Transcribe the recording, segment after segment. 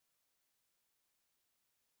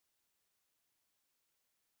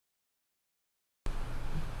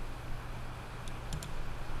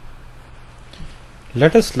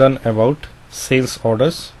Let us learn about sales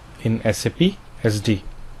orders in SAP SD.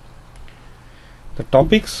 The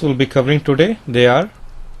topics we'll be covering today, they are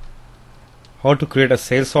how to create a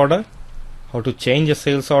sales order, how to change a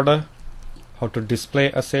sales order, how to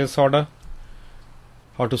display a sales order,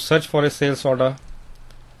 how to search for a sales order,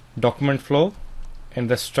 document flow, and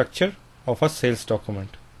the structure of a sales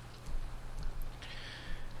document.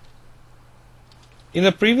 In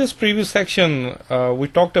the previous section, we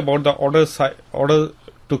talked about the order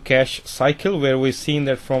to cash cycle, where we've seen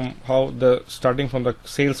that from how starting from the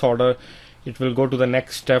sales order, it will go to the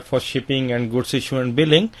next step for shipping and goods issue and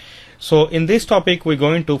billing. So in this topic, we're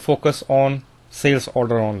going to focus on sales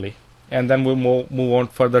order only, and then we'll move on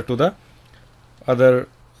further to the other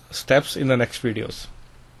steps in the next videos.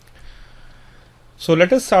 So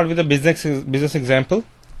let us start with a business example.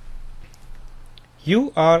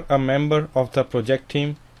 You are a member of the project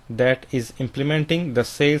team that is implementing the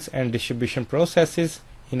sales and distribution processes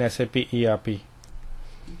in SAP ERP.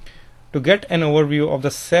 To get an overview of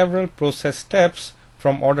the several process steps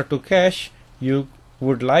from order to cash, you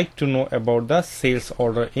would like to know about the sales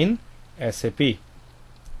order in SAP.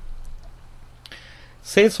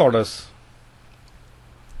 Sales orders.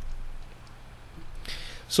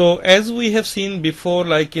 So as we have seen before,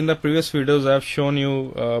 like in the previous videos, I have shown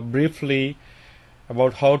you briefly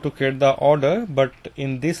about how to create the order, but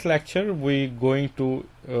in this lecture we're going to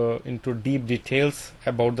into deep details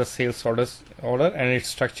about the sales order and its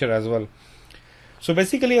structure as well. So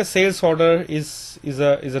basically, a sales order is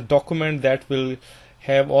a document that will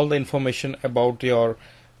have all the information about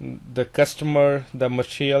the customer, the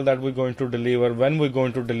material that we're going to deliver, when we're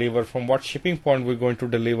going to deliver, from what shipping point we're going to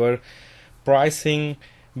deliver, pricing,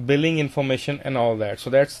 billing information, and all that. So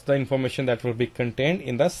that's the information that will be contained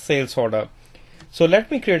in the sales order. So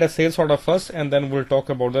let me create a sales order first, and then we'll talk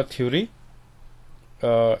about the theory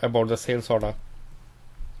about the sales order.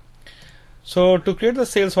 So to create the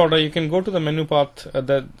sales order, you can go to the menu path.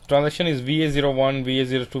 The transaction is VA01,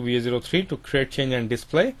 VA02, VA03 to create, change, and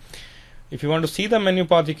display. If you want to see the menu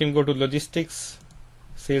path, you can go to logistics,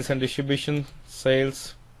 sales and distribution,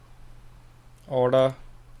 sales, order,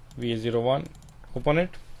 VA01, open it.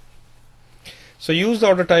 So use the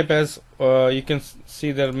order type as, you can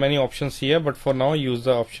see there are many options here, but for now use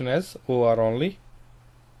the option as OR only.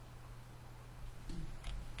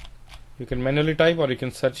 You can manually type or you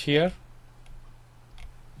can search here.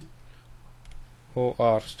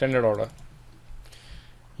 OR, standard order.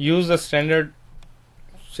 Use the standard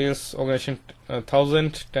sales organization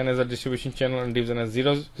 1000, 10 as a distribution channel and division as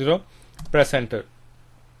 00. Press enter.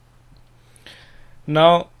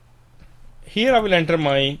 Now here I will enter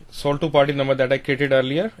my sold to party number that I created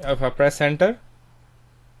earlier. If I press enter,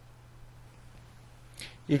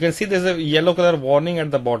 you can see there's a yellow color warning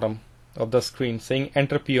at the bottom of the screen saying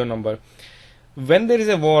enter PO number. When there is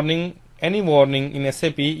a warning, any warning in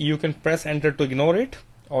SAP, you can press enter to ignore it,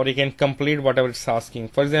 or you can complete whatever it's asking.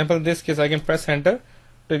 For example, in this case, I can press enter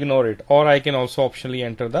to ignore it, or I can also optionally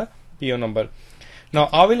enter the PO number. Now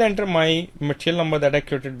I will enter my material number that I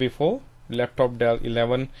created before, laptop Dell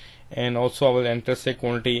 11, and also I will enter say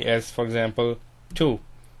quantity as, for example, 2,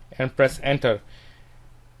 and press enter.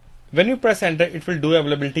 When you press enter, it will do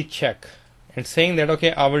availability check and saying that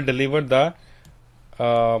okay, I will deliver the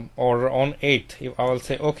order on 8th. If I will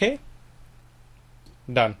say okay,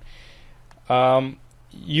 done.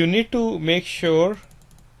 You need to make sure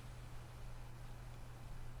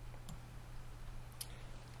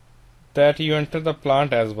that you enter the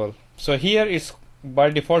plant as well. So here it's by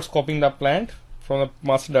default copying the plant from the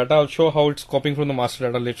master data. I'll show how it's copying from the master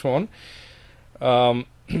data later on.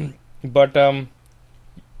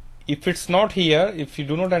 If it's not here, if you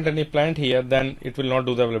do not enter any plant here, then it will not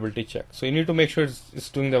do the availability check. So you need to make sure it's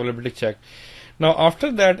doing the availability check. Now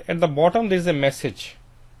after that, at the bottom there is a message.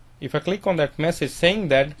 If I click on that message saying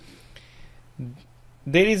that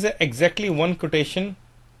there is exactly one quotation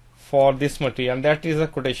for this material, and that is a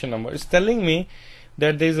quotation number. It's telling me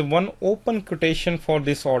that there is one open quotation for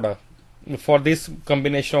this order, for this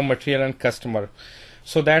combination of material and customer.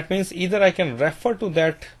 So that means either I can refer to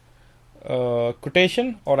that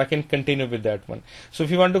quotation, or I can continue with that one. So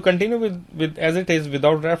if you want to continue with as it is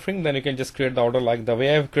without referring, then you can just create the order like the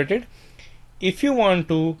way I have created. If you want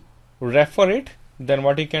to refer it, then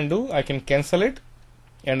what you can do, I can cancel it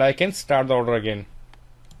and I can start the order again.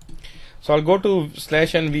 So I'll go to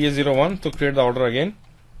 /NVA01 to create the order again,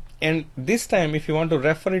 and this time if you want to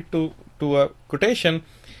refer it to a quotation,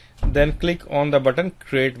 then click on the button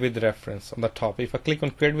create with reference on the top. If I click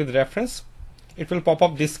on create with reference, it will pop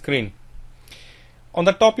up this screen. On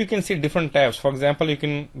the top you can see different tabs. For example, you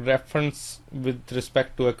can reference with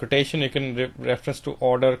respect to a quotation, you can reference to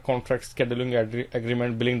order, contract, scheduling,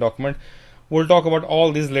 agreement, billing document. We'll talk about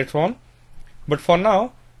all these later on, but for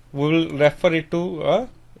now we will refer it to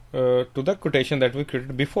the quotation that we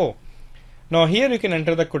created before. Now here you can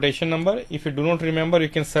enter the quotation number. If you do not remember, you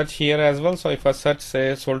can search here as well. So if I search,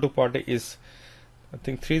 say sold to party is I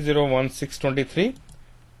think 301623,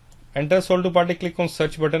 enter sold to party, click on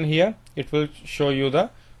search button here, it will show you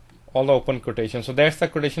all the open quotation. So that's the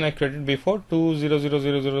quotation I created before,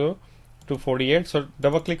 200000248. So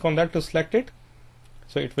double click on that to select it.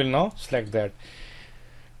 So it will now select that.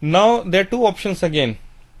 Now there are two options again.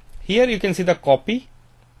 Here you can see the copy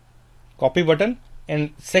button,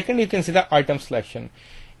 and second you can see the item selection.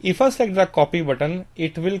 If I select the copy button,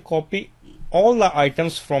 it will copy all the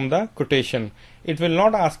items from the quotation. It will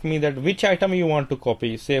not ask me that which item you want to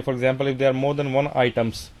copy. Say for example, if there are more than one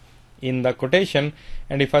items in the quotation,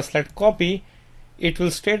 and if I select copy, it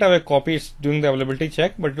will straight away copy. It's doing the availability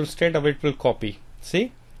check, but it will straight away it will copy.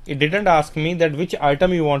 See, it didn't ask me that which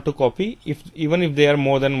item you want to copy, even if there are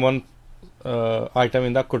more than one item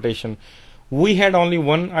in the quotation. We had only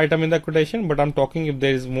one item in the quotation, but I'm talking if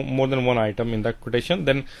there is more than one item in the quotation,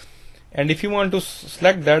 then, and if you want to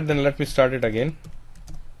select that, then let me start it again.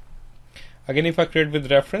 Again, if I create with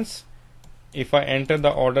reference, if I enter the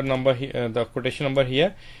order number here, the quotation number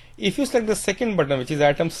here, if you select the second button, which is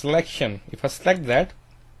item selection, if I select that,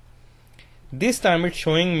 this time it's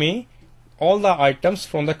showing me all the items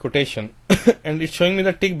from the quotation and it's showing me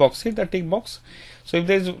the tick box. See the tick box? So if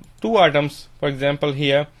there is two items, for example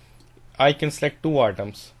here, I can select two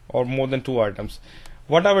items or more than two items.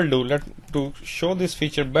 What I will do, to show this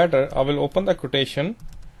feature better, I will open the quotation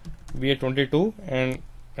VA22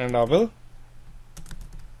 and I will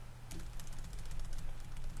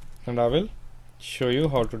show you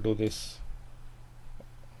how to do this.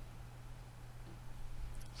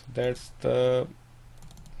 So that's the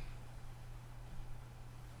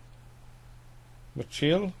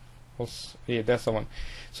material. Yeah, that's the one.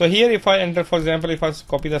 So here if I enter, for example, if I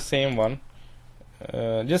copy the same one,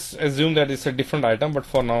 just assume that it's a different item, but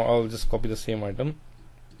for now I'll just copy the same item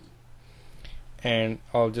and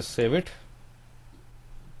I'll just save it,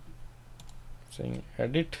 saying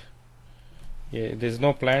edit. Yeah, there's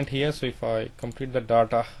no plant here, so if I complete the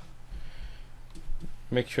data,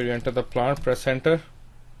 make sure you enter the plant, press enter,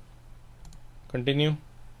 continue,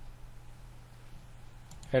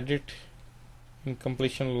 edit, in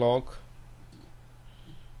completion log.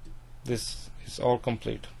 This is all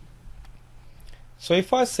complete. So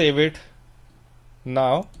if I save it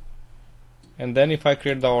now, and then if I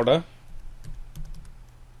create the order,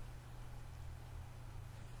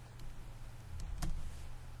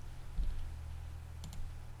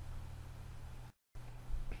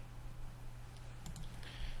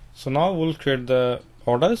 so now we'll create the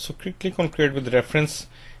order. So click on create with reference,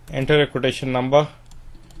 enter a quotation number,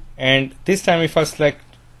 and this time if I select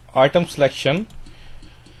item selection,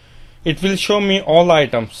 it will show me all the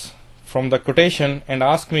items from the quotation and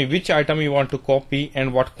ask me which item you want to copy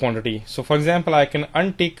and what quantity. So for example, I can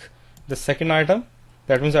untick the second item.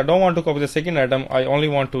 That means I don't want to copy the second item, I only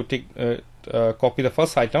want to copy the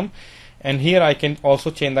first item. And here I can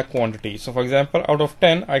also change the quantity. So for example, out of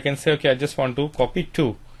 10 I can say, okay, I just want to copy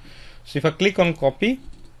 2. So if I click on copy,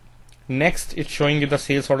 next it's showing you the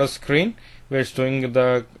sales order screen where it's doing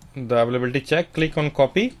the availability check. Click on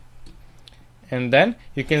copy, and then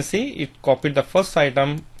you can see it copied the first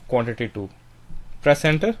item, quantity 2. Press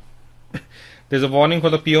enter. There's a warning for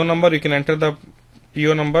the PO number. You can enter the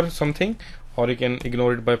PO number something, or you can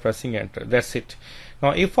ignore it by pressing enter. That's it. Now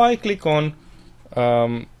if I click on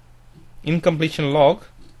incompletion log,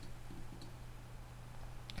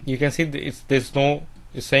 you can see it's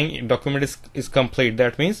saying document is complete.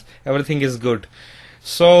 That means everything is good.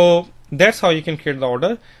 So that's how you can create the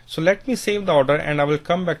order. So let me save the order and I will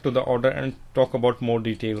come back to the order and talk about more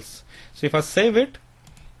details. So if I save it,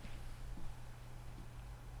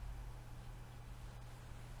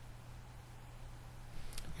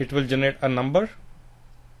 it will generate a number.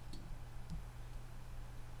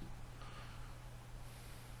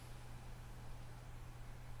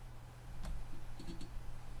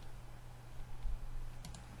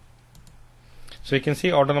 So you can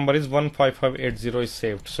see order number is 15580 is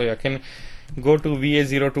saved. So I can go to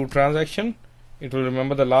VA02 transaction, it will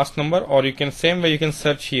remember the last number, or you can same way you can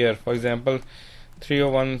search here, for example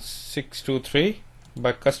 301623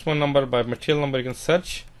 by customer number, by material number, you can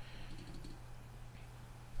search.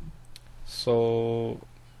 So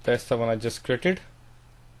that's the one I just created.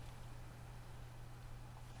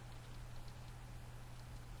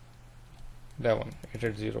 That one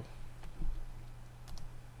 880.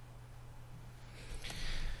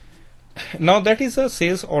 Now that is a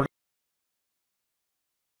sales order